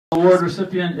Award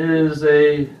recipient is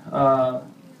a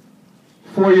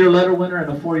four-year letter winner and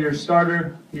a four-year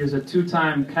starter. He is a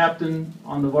two-time captain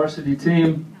on the varsity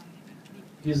team.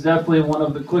 He's definitely one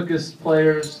of the quickest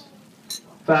players,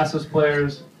 fastest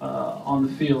players on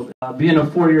the field. Being a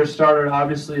four-year starter,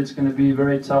 obviously it's going to be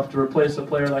very tough to replace a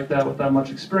player like that with that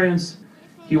much experience.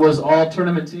 He was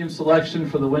all-tournament team selection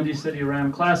for the Windy City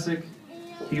Ram Classic.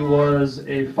 He was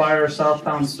a Fire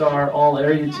Southtown Star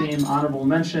All-Area Team honorable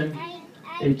mention,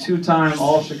 a two-time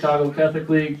All-Chicago Catholic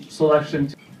League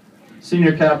selection.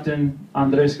 Senior captain,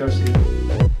 Andres Garcia.